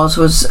Jaws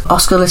was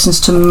Osscar listens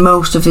to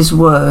most of his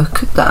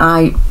work that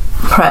I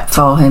prep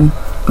for him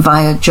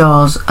via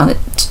Jaws, and it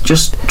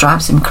just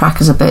drives him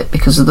crackers a bit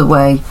because of the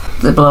way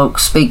the bloke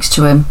speaks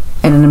to him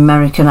in an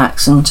American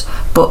accent.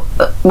 But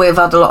we've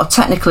had a lot of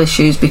technical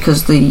issues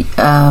because the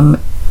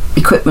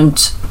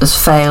equipment has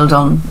failed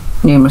on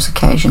numerous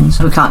occasions.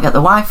 We can't get the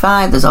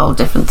Wi-Fi, there's all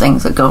different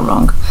things that go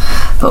wrong,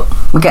 but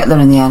we get there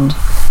in the end.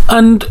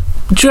 And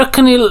do you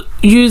reckon he'll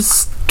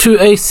use to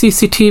a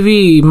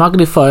CCTV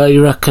magnifier,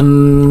 you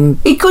reckon?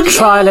 He could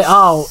trial it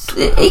out.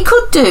 He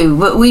could do,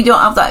 but we don't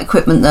have that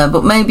equipment there.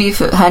 But maybe if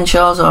at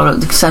Henshaw's or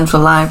at the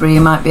Central Library, he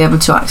might be able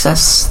to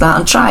access that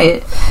and try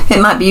it. It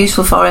might be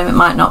useful for him, it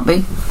might not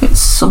be. It's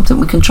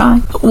something we can try.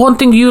 One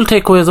thing you'll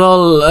take away as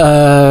well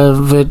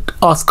with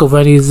Osscar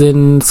when he's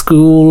in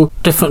school,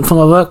 different from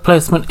a work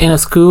placement in a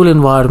school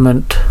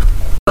environment.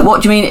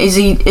 What do you mean? Is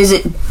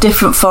it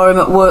different for him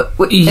at work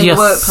in the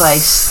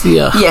workplace?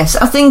 Yeah. Yes,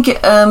 I think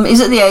he's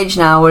at the age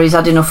now where he's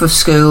had enough of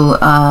school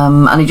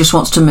and he just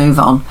wants to move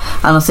on.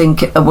 And I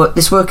think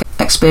this work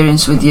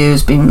experience with you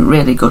has been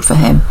really good for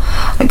him.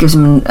 It gives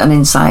him an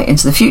insight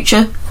into the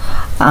future,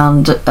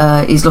 and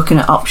he's looking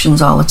at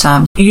options all the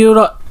time. You're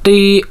at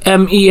the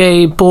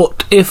MEA,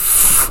 but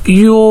if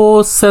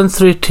your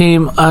sensory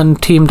team and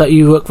team that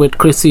you work with,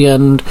 Chrissy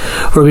and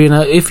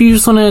Robina, if you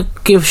just want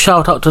to give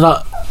shout out to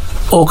that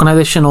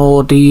organisation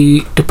or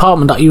the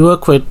department that you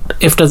work with,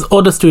 if there's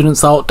other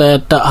students out there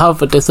that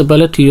have a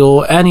disability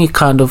or any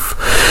kind of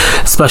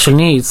special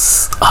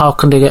needs, how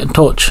can they get in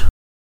touch?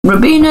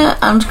 Robina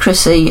and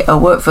Chrissy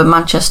work for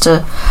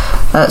Manchester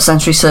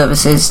Sensory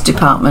Services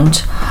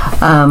Department,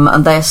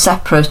 and they are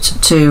separate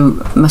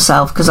to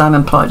myself because I'm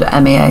employed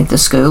at MEA, the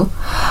school,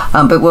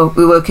 but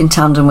we work in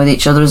tandem with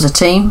each other as a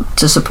team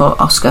to support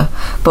Osscar.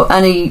 But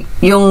any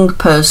young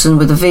person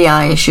with a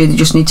VI issue, they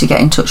just need to get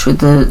in touch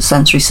with the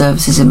Sensory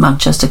Services in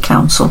Manchester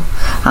Council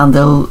and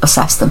they'll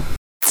assess them.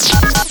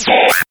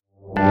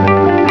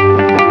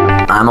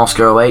 I'm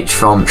Osscar OH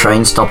from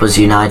Train Stoppers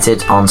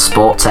United on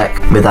Sport Tech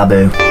with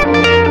Abu.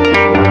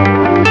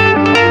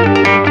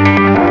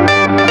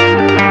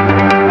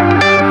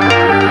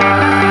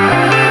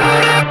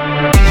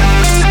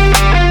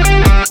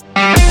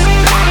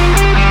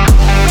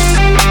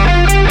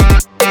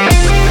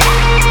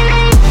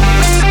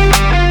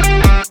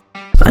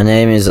 My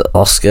name is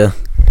Osscar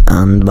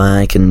and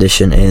my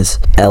condition is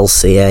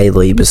LCA,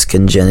 Leber's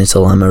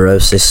congenital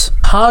amaurosis.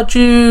 How do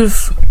you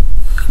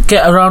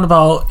get around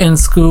about in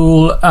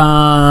school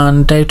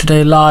and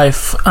day-to-day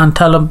life, and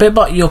tell them a bit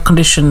about your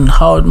condition?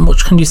 How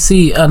much can you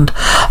see and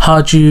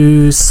how do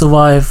you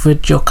survive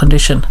with your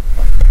condition?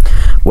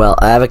 Well,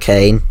 I have a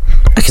cane.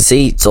 I can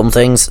see some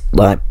things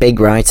like big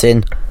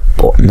writing,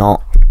 but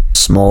not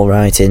small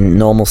writing.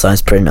 Normal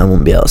size print I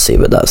wouldn't be able to see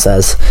what that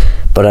says,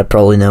 but I'd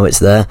probably know it's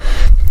there.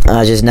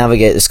 I just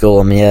navigate the school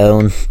on my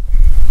own.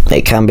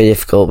 It can be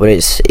difficult, but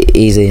it's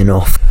easy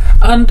enough.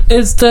 And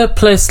is the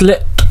place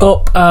lit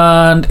up,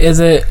 and is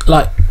it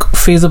like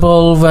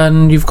feasible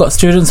when you've got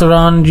students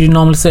around? You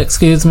normally say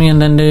excuse me,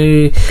 and then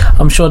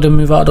I'm sure they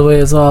move out of the way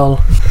as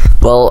well.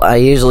 Well, I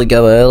usually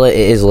go early.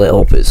 It is lit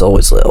up, it's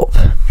always lit up.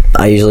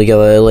 I usually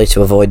go early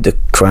to avoid the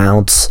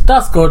crowds.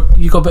 That's good.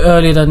 You go a bit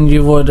earlier than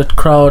you avoid the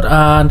crowd,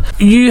 and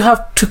you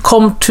have to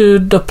come to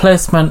the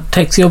placement.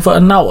 Takes you over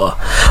an hour.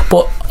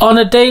 But on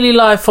a daily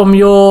life from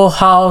your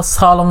house,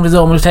 how long does it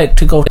normally take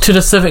to go to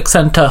the civic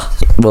centre?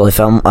 Well, if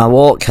I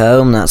walk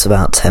home, that's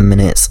about 10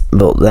 minutes.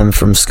 But then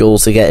from school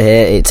to get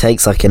here, it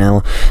takes like an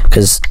hour,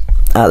 because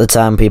at the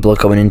time people are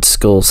coming into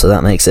school, so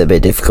that makes it a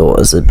bit difficult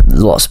as there's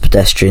lots of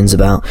pedestrians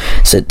about.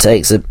 So it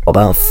takes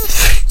about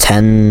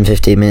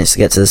 10-15 minutes to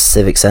get to the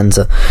civic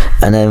centre,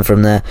 and then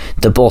from there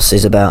the bus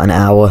is about an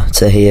hour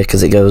to here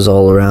because it goes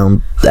all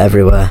around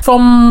everywhere.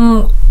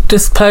 From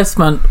this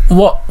placement,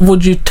 what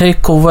would you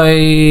take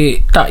away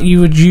that you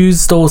would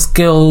use those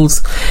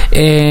skills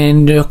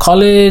in your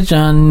college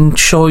and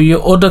show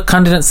your other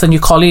candidates and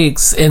your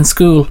colleagues in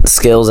school? The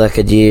skills I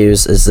could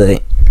use is the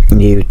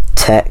new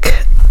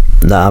tech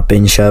that I've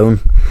been shown.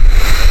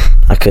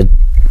 I could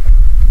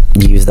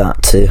use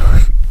that too.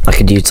 I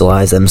could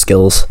utilise them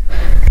skills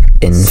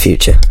in the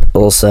future.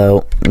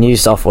 Also, new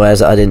softwares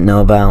that I didn't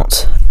know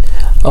about.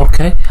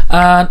 Okay,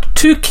 and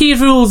 2 key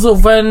rules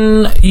of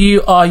when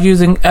you are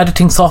using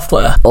editing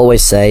software.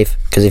 Always save,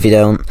 because if you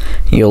don't,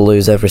 you'll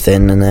lose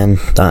everything, and then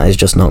that is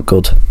just not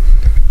good.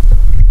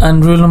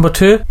 And rule number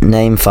 2?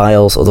 Name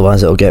files,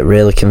 otherwise it'll get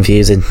really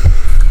confusing.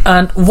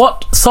 And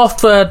what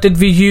software did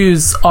we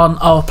use on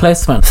our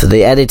placement? For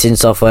the editing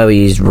software, we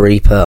used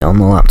Reaper on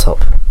the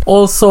laptop.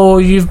 Also,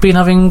 you've been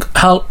having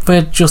help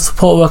with your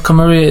support worker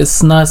Maria.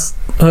 It's nice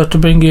her to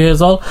bring you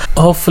as well.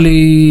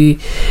 Hopefully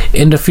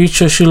in the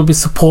future she'll be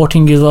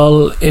supporting you as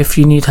well if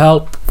you need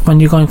help when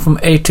you're going from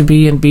A to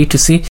B and B to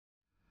C.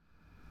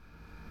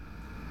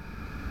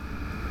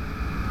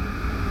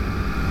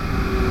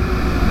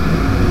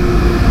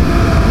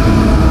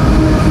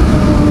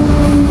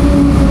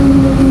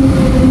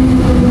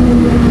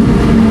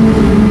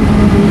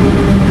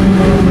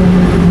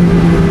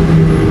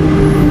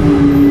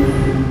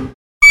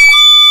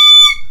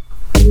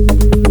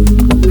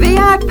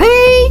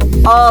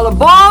 All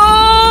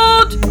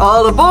aboard!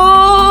 All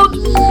aboard!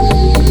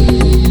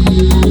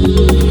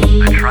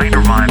 The train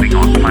arriving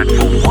on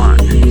platform 1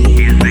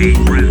 is the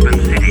Brisbane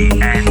City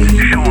and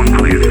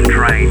Shorncliffe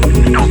train,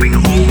 stopping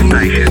all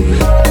stations.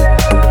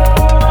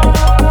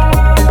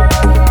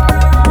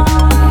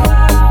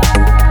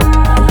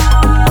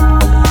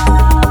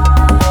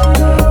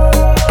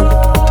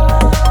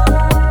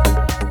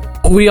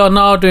 we are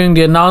now doing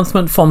the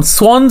announcement from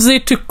Swansea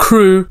to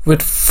Crewe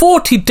with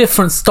 40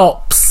 different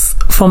stops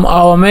from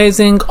our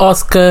amazing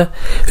Osscar,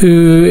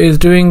 who is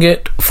doing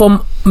it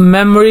from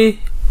memory.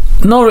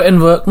 No written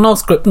work, no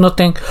script,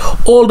 nothing.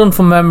 All done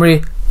from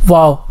memory.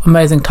 Wow,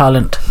 amazing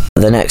talent.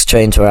 The next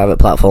train to arrive at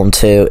platform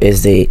 2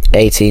 is the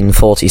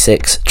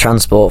 1846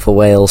 Transport for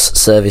Wales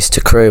service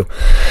to Crewe,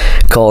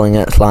 calling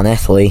at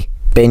Llanelli,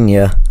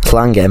 Binya,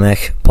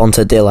 Llangemech,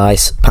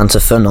 Pontedilais,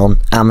 Pantyffynon,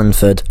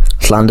 Ammanford,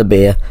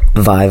 Llanderbeer,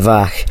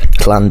 Fairfach,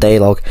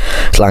 Llandeilog,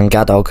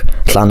 Llangadog,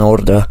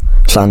 Llanorder,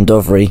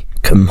 Llandovery,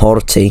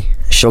 Cymhorty,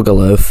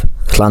 Sugarloaf,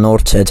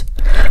 Llanorted,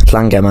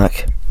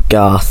 Llangemach,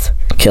 Garth,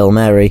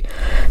 Kilmary,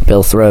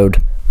 Bilth Road,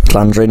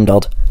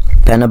 Llandrindod,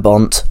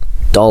 Penabont,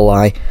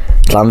 Dolau,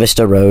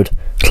 Llanvista Road,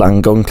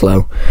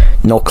 Llangunclo,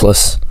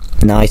 Nuckless,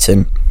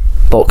 Knighton,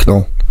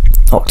 Bucknell,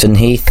 Octon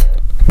Heath,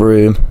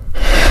 Broome,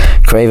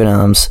 Craven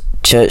Arms,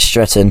 Church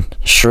Stretton,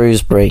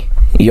 Shrewsbury,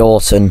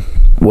 Yorton,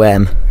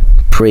 Wem,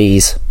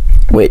 Prees,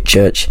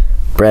 Whitchurch,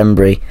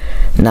 Brembury,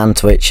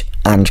 Nantwich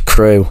and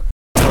Crewe.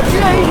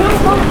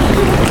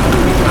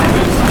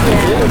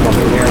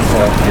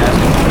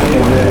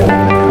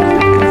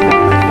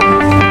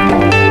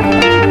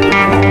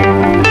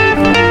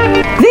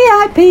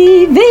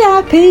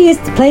 VIP is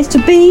the place to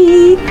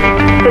be.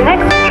 The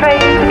next train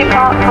to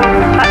depart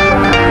from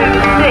platform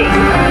 2C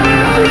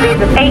will be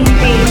the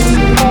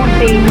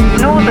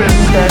 1814 Northern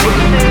service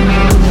to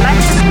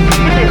Manchester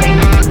Piccadilly.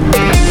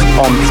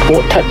 On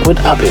Sport Tech with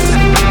Abu.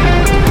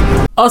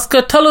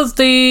 Osscar, tell us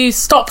the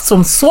stops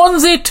from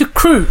Swansea to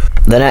Crewe.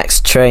 The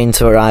next train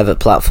to arrive at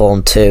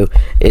platform 2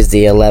 is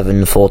the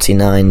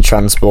 11:49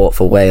 Transport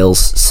for Wales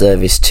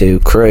service to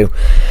Crewe,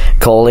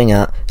 calling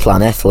at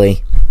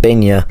Llanelli,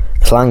 Binya,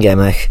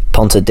 Llangemech,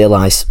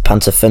 Pontedilais,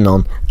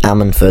 Pantyffynon,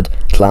 Ammanford,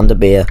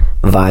 Llanderbeer,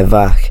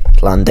 Fairfach,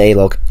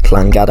 Llandeilog,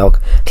 Llangadog,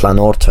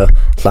 Llanorta,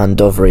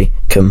 Llandovery,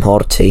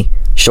 Cymhorty,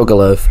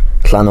 Sugarloaf,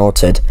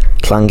 Llanorted,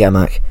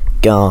 Llangemach,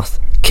 Garth,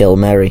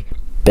 Kilmary,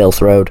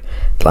 Bilth Road,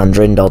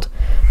 Llandrindod,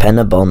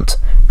 Penabont,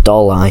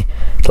 Dolau,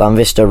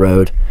 Llanvista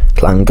Road,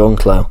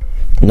 Llangunclo,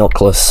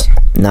 Nuckless,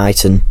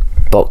 Knighton,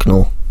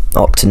 Bucknell,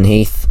 Octon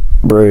Heath,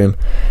 Broome,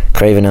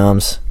 Craven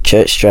Arms,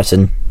 Church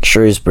Stretton,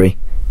 Shrewsbury,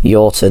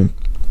 Yorton,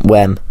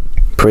 Wem,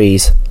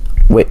 Prees,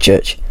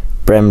 Whitchurch,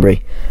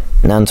 Brembury,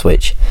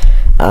 Nantwich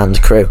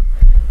and Crewe.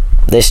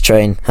 This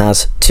train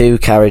has 2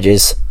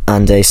 carriages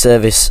and a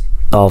service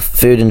of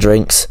food and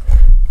drinks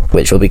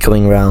which will be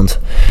coming round.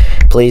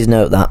 Please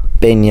note that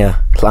Binya,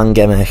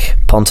 Llangemech,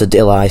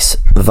 Pontedilais,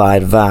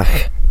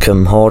 Fairfach,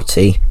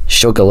 Cymhorty,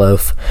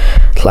 Sugarloaf,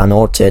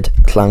 Llanorted,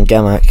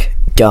 Llangemach,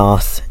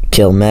 Garth,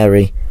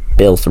 Kilmary,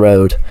 Bilth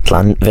Road,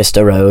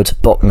 Llanvista Road,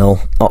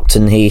 Bucknell,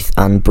 Octon Heath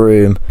and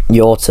Broome,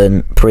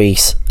 Yorton,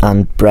 Prees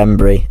and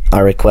Brembury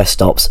are request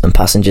stops, and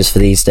passengers for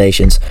these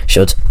stations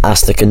should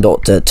ask the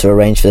conductor to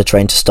arrange for the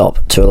train to stop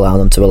to allow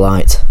them to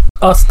alight.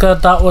 Osscar,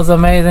 that was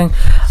amazing.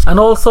 And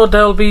also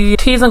there'll be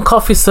teas and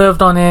coffee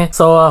served on here,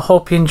 so I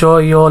hope you enjoy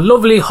your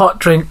lovely hot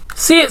drink.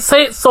 See it,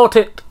 say it, sort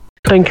it.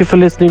 Thank you for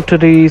listening to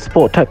the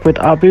Sport Tech with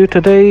Abu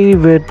today,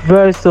 with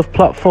various of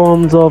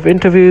platforms of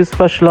interviews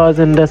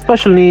specialising in their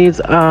special needs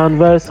and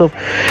various of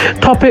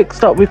topics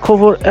that we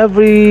cover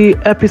every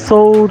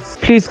episode.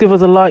 Please give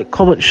us a like,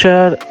 comment,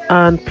 share,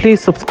 and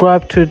please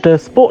subscribe to the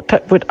Sport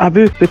Tech with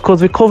Abu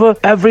because we cover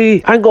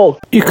every angle.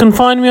 You can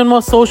find me on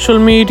my social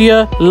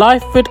media,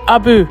 Life with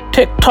Abu,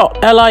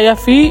 TikTok,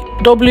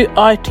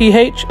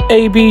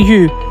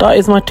 LIFEWITHABU. That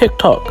is my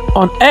TikTok.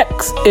 On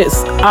X,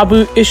 it's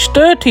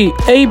AbuIsh30,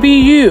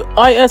 ABUISH30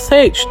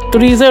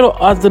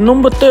 as the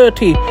number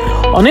 30.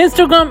 On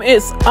Instagram,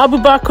 it's Abu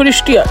Bakr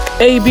Ishtiaq,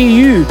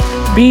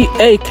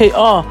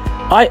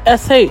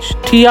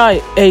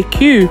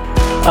 ABUBAKRISHTIAQ.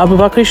 Abu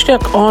Bakr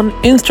Ishtiaq on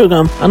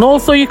Instagram. And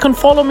also you can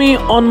follow me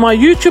on my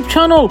YouTube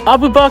channel,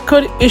 Abu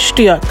Bakr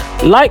Ishtiaq.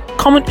 Like,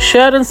 comment,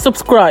 share and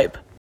subscribe.